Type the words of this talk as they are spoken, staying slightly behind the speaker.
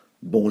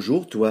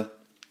Bonjour, toi.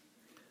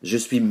 Je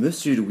suis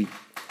Monsieur Louis.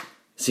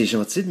 C'est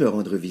gentil de me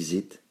rendre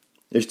visite.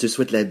 Je te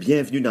souhaite la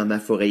bienvenue dans ma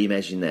forêt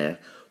imaginaire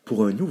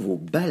pour un nouveau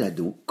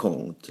balado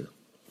conte.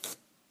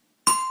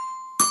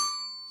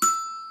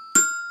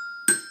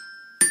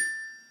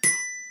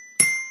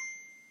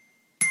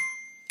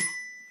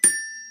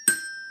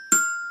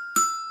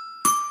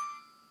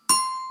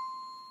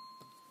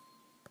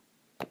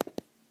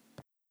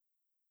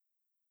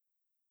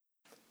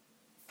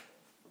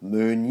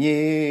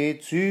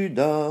 Meunier, tu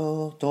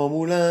dors, ton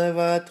moulin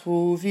va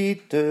trop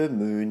vite.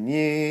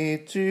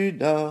 Meunier, tu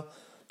dors,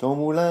 ton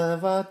moulin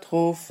va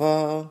trop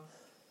fort.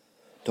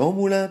 Ton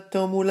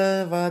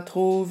moulin va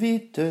trop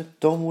vite.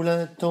 Ton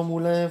moulin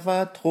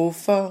va trop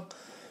fort.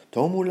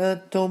 Ton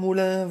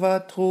moulin va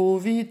trop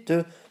vite.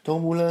 Ton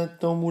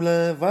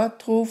moulin va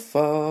trop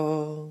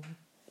fort.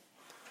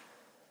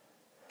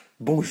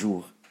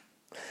 Bonjour.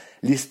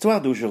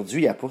 L'histoire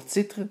d'aujourd'hui a pour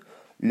titre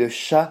Le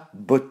chat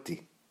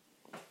botté.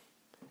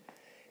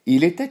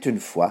 Il était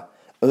une fois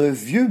un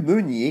vieux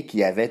meunier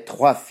qui avait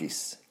 3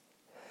 fils.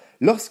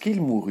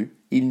 Lorsqu'il mourut,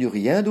 il n'eut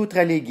rien d'autre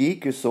à léguer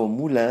que son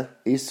moulin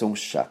et son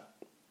chat.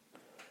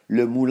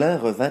 Le moulin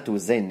revint aux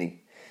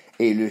aînés,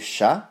 et le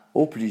chat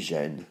aux plus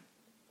jeunes.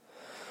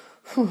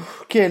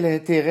 « Quel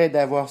intérêt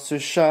d'avoir ce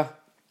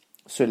chat !»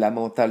 se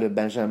lamenta le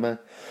Benjamin.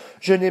 «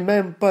 Je n'ai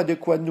même pas de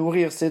quoi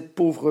nourrir cette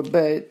pauvre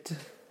bête. »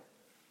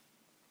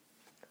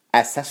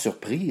 À sa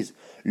surprise,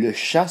 le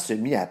chat se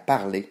mit à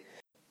parler.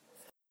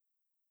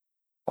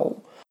 «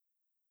 Oh,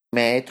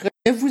 maître,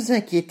 ne vous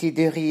inquiétez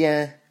de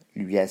rien,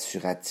 lui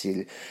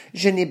assura-t-il.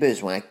 Je n'ai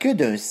besoin que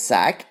d'un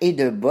sac et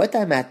de bottes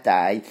à ma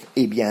taille,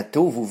 et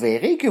bientôt vous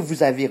verrez que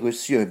vous avez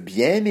reçu un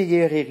bien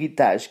meilleur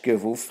héritage que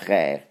vos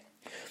frères.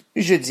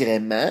 Je dirais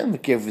même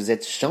que vous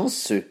êtes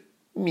chanceux.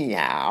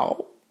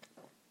 Miaou. »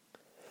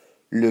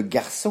 Le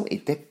garçon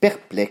était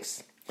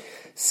perplexe.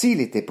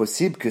 S'il était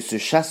possible que ce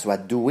chat soit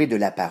doué de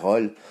la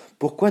parole,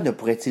 pourquoi ne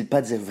pourrait-il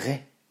pas dire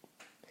vrai?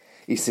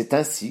 Et c'est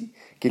ainsi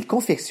qu'il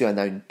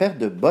confectionna une paire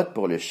de bottes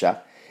pour le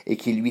chat et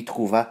qu'il lui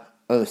trouva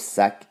un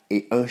sac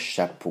et un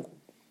chapeau.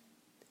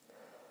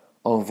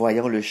 En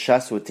voyant le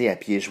chat sauter à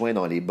pieds joints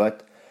dans les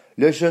bottes,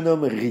 le jeune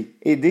homme rit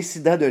et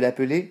décida de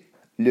l'appeler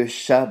le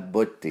chat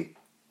botté.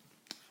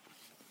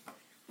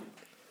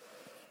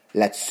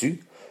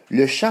 Là-dessus,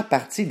 le chat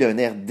partit d'un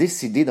air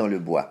décidé dans le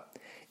bois.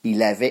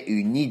 Il avait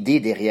une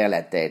idée derrière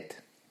la tête.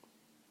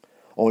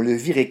 On le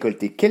vit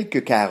récolter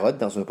quelques carottes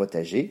dans un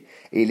potager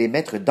et les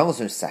mettre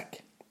dans un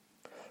sac.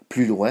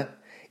 Plus loin,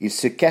 il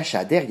se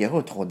cacha derrière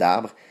un tronc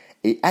d'arbre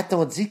et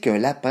attendit qu'un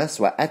lapin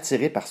soit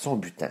attiré par son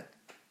butin.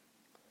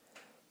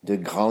 De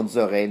grandes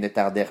oreilles ne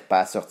tardèrent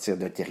pas à sortir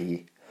d'un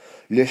terrier.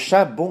 Le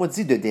chat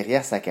bondit de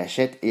derrière sa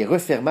cachette et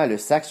referma le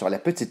sac sur la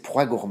petite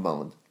proie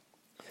gourmande.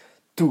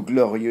 Tout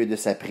glorieux de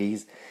sa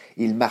prise,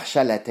 il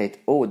marcha la tête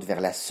haute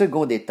vers la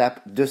seconde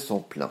étape de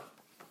son plan.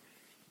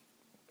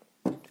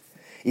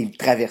 Il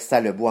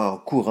traversa le bois en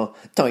courant,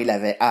 tant il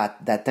avait hâte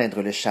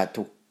d'atteindre le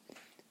château.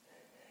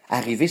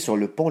 Arrivé sur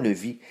le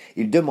pont-levis,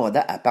 il demanda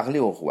à parler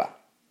au roi.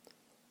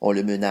 On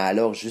le mena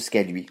alors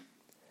jusqu'à lui.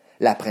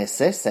 La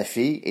princesse, sa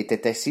fille,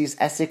 était assise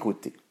à ses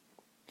côtés.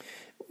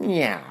 «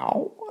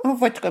 Miaou,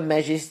 votre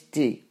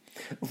majesté,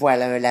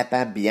 voilà un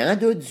lapin bien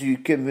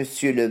dodu que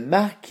monsieur le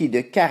marquis de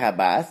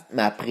Carabas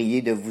m'a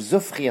prié de vous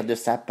offrir de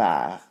sa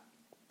part. »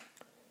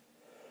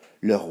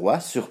 Le roi,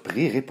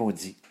 surpris,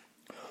 répondit.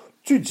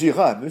 « Tu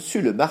diras à monsieur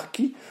le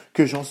marquis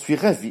que j'en suis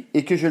ravi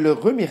et que je le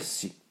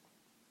remercie. »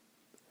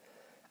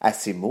 À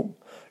ces mots,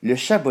 le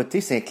chat botté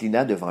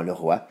s'inclina devant le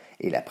roi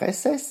et la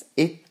princesse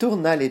et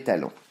tourna les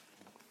talons.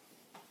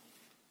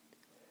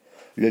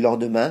 Le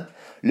lendemain,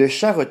 le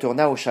chat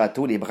retourna au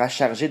château les bras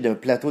chargés d'un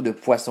plateau de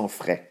poissons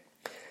frais.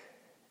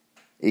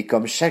 Et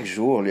comme chaque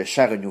jour le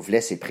chat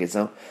renouvelait ses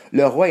présents,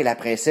 le roi et la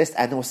princesse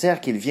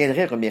annoncèrent qu'ils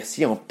viendraient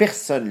remercier en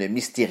personne le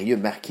mystérieux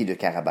marquis de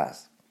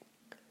Carabas.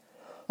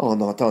 En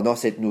entendant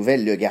cette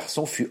nouvelle, le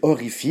garçon fut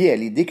horrifié à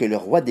l'idée que le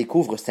roi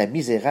découvre sa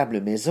misérable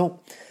maison.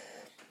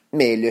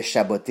 Mais le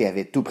chat botté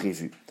avait tout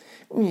prévu.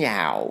 «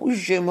 Miaou,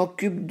 je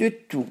m'occupe de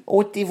tout.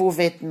 Ôtez vos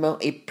vêtements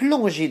et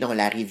plongez dans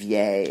la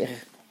rivière. »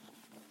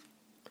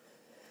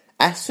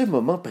 À ce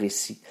moment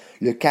précis,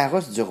 le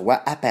carrosse du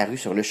roi apparut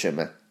sur le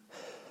chemin.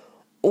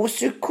 « Au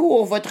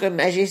secours, votre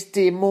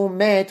majesté, mon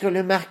maître,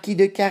 le marquis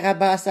de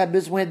Carabas, a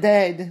besoin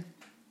d'aide !»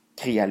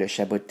 cria le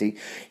chat botté.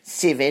 «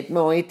 Ses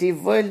vêtements ont été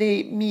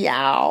volés,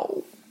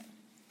 miaou !»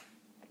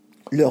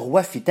 Le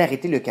roi fit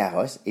arrêter le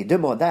carrosse et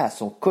demanda à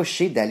son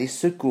cocher d'aller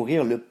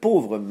secourir le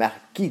pauvre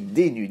marquis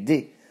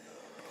dénudé.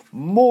 «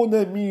 Mon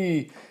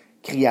ami !»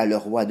 cria le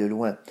roi de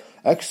loin.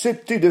 «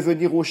 Acceptez de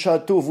venir au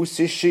château vous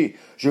sécher.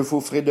 Je vous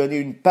ferai donner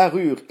une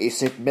parure et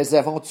cette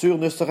mésaventure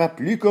ne sera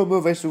plus qu'un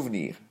mauvais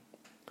souvenir. »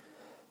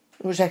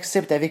 «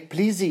 J'accepte avec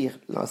plaisir, »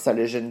 lança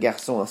le jeune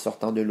garçon en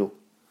sortant de l'eau.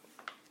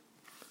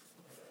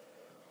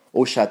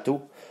 Au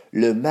château,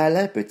 le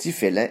malin petit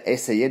félin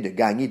essayait de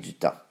gagner du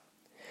temps.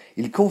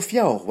 Il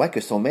confia au roi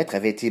que son maître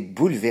avait été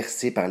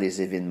bouleversé par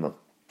les événements.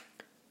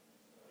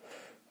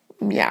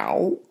 «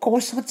 Miaou,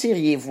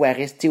 consentiriez-vous à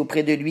rester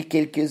auprès de lui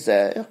quelques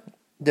heures ?»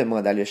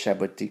 demanda le chat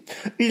botté.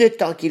 Le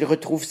temps qu'il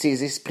retrouve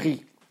ses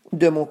esprits.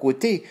 De mon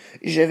côté,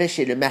 je vais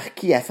chez le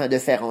marquis afin de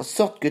faire en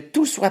sorte que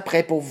tout soit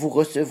prêt pour vous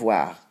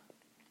recevoir.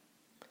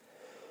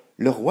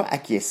 Le roi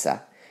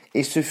acquiesça,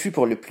 et ce fut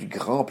pour le plus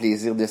grand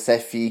plaisir de sa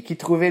fille, qui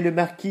trouvait le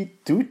marquis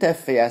tout à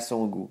fait à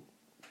son goût.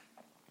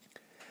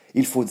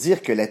 Il faut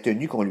dire que la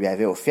tenue qu'on lui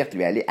avait offerte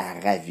lui allait à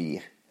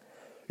ravir.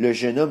 Le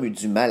jeune homme eut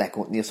du mal à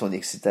contenir son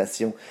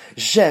excitation.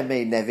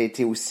 Jamais il n'avait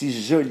été aussi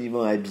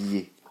joliment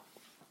habillé.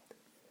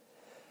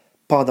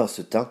 Pendant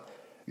ce temps,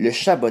 le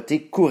chat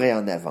botté courait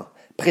en avant,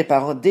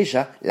 préparant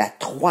déjà la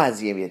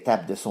 3e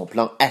étape de son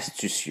plan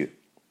astucieux.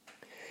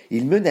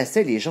 Il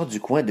menaçait les gens du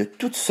coin de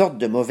toutes sortes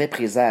de mauvais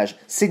présages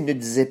s'ils ne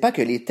disaient pas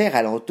que les terres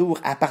alentour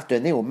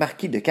appartenaient au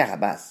marquis de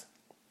Carabas.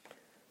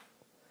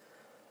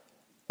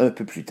 Un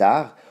peu plus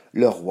tard,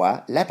 le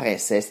roi, la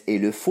princesse et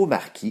le faux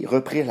marquis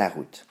reprirent la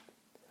route.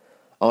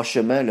 En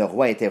chemin, le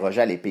roi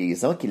interrogea les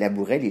paysans qui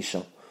labouraient les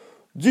champs.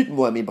 «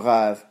 Dites-moi, mes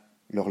braves,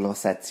 leur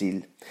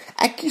lança-t-il,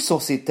 à qui sont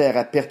ces terres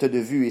à perte de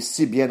vue et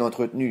si bien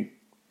entretenues?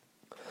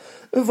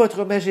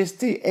 Votre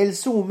Majesté, elles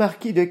sont au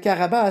marquis de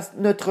Carabas,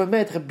 notre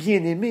maître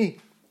bien-aimé,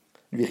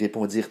 lui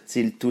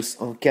répondirent-ils tous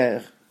en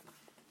chœur.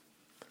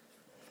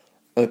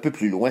 Un peu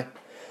plus loin,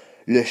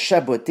 le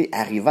chat botté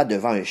arriva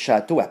devant un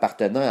château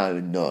appartenant à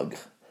un ogre.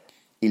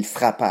 Il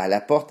frappa à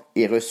la porte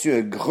et reçut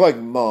un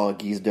grognement en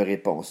guise de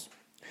réponse.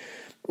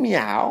 «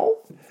 Miaou,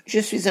 je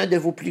suis un de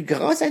vos plus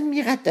grands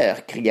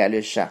admirateurs, cria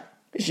le chat.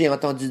 J'ai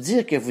entendu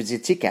dire que vous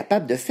étiez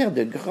capable de faire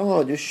de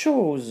grandes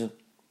choses.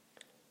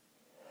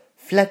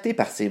 Flatté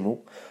par ces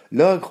mots,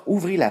 l'ogre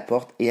ouvrit la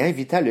porte et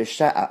invita le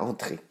chat à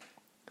entrer.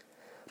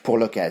 Pour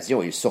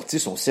l'occasion, il sortit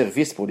son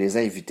service pour les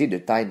invités de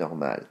taille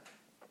normale.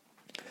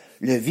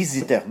 Le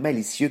visiteur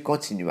malicieux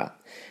continua.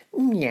 «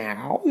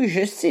 Miaou,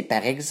 je sais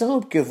par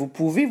exemple que vous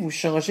pouvez vous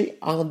changer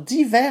en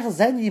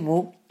divers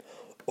animaux. »«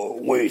 Oh,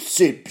 oui,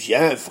 c'est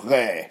bien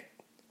vrai, »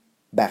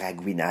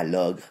 baragouina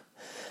l'ogre.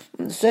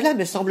 « Cela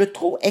me semble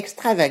trop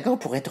extravagant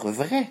pour être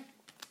vrai, »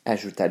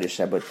 ajouta le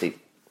chat botté.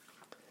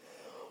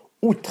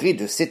 Outré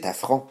de cet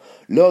affront,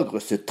 l'ogre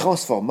se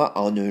transforma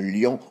en un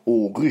lion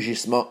au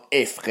rugissement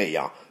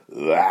effrayant. «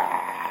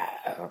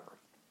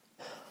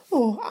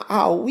 Oh,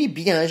 ah oui,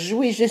 bien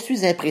joué, je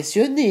suis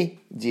impressionné, »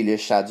 dit le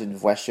chat d'une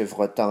voix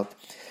chevrotante.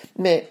 «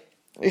 Mais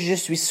je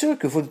suis sûr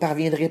que vous ne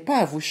parviendrez pas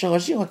à vous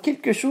changer en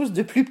quelque chose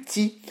de plus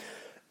petit.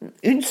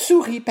 Une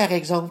souris, par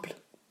exemple. »«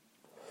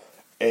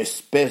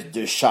 Espèce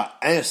de chat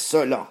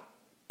insolent, »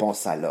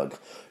 pensa l'ogre,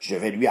 « je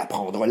vais lui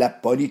apprendre la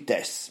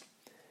politesse. »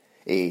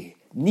 Et,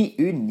 ni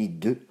une ni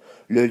deux,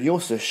 le lion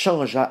se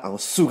changea en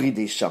souris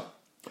des champs.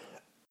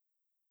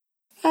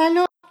 «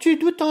 Alors, tu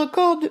doutes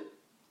encore de... »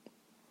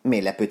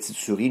 Mais la petite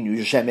souris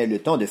n'eut jamais le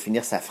temps de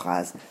finir sa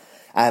phrase.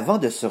 Avant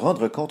de se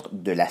rendre compte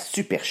de la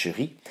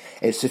supercherie,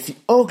 elle se fit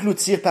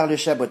engloutir par le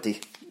chat botté.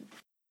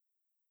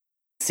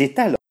 C'est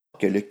alors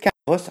que le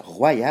carrosse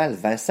royal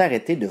vint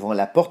s'arrêter devant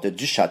la porte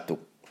du château.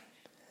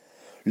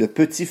 Le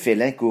petit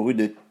félin courut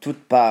de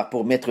toutes parts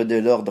pour mettre de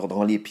l'ordre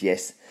dans les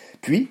pièces.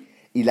 Puis,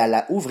 il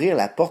alla ouvrir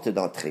la porte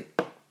d'entrée.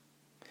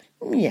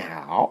 «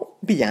 Miaou,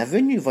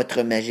 bienvenue,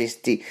 votre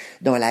majesté,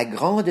 dans la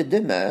grande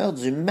demeure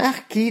du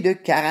marquis de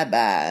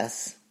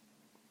Carabas. »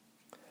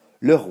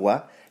 Le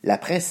roi, la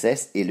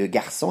princesse et le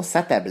garçon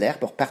s'attablèrent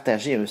pour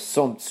partager un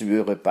somptueux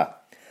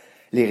repas.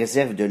 Les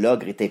réserves de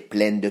l'ogre étaient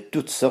pleines de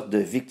toutes sortes de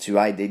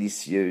victuailles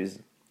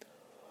délicieuses.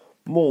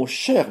 « Mon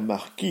cher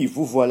marquis,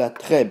 vous voilà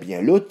très bien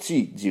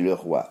loti, » dit le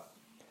roi.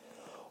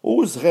 «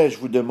 Oserais-je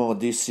vous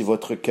demander si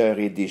votre cœur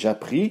est déjà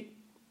pris? »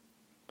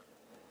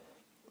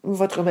 «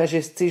 Votre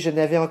majesté, je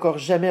n'avais encore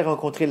jamais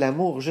rencontré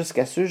l'amour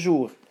jusqu'à ce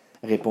jour, »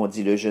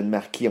 répondit le jeune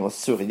marquis en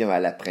souriant à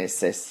la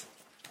princesse.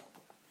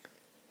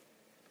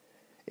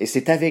 Et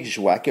c'est avec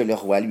joie que le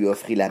roi lui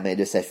offrit la main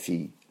de sa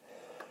fille.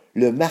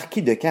 Le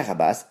marquis de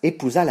Carabas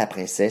épousa la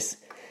princesse,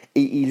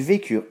 et ils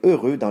vécurent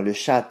heureux dans le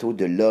château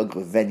de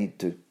l'ogre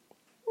vaniteux.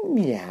 «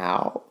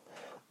 Miaou,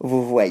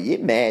 vous voyez,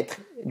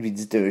 maître, » lui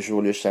dit un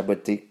jour le chat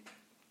botté,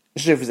 «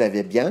 je vous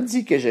avais bien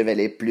dit que je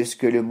valais plus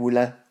que le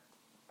moulin. »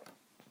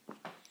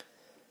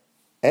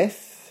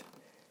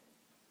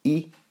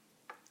 F-I-N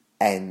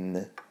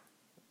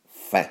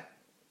Fin.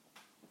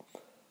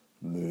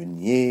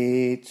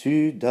 Meunier,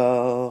 tu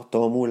dors,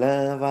 ton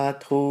moulin va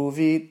trop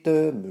vite.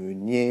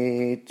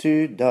 Meunier,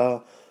 tu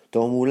dors,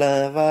 ton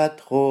moulin va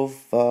trop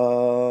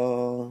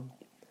fort.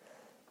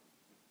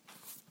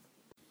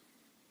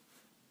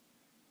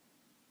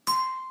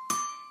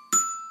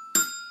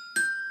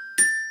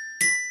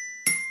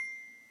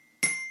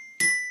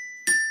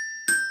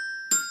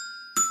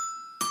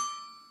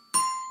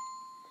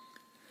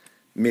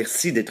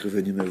 Merci d'être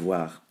venu me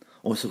voir.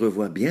 On se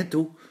revoit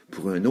bientôt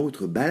pour un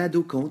autre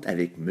balado-conte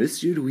avec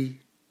Monsieur Louis.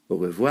 Au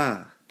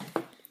revoir.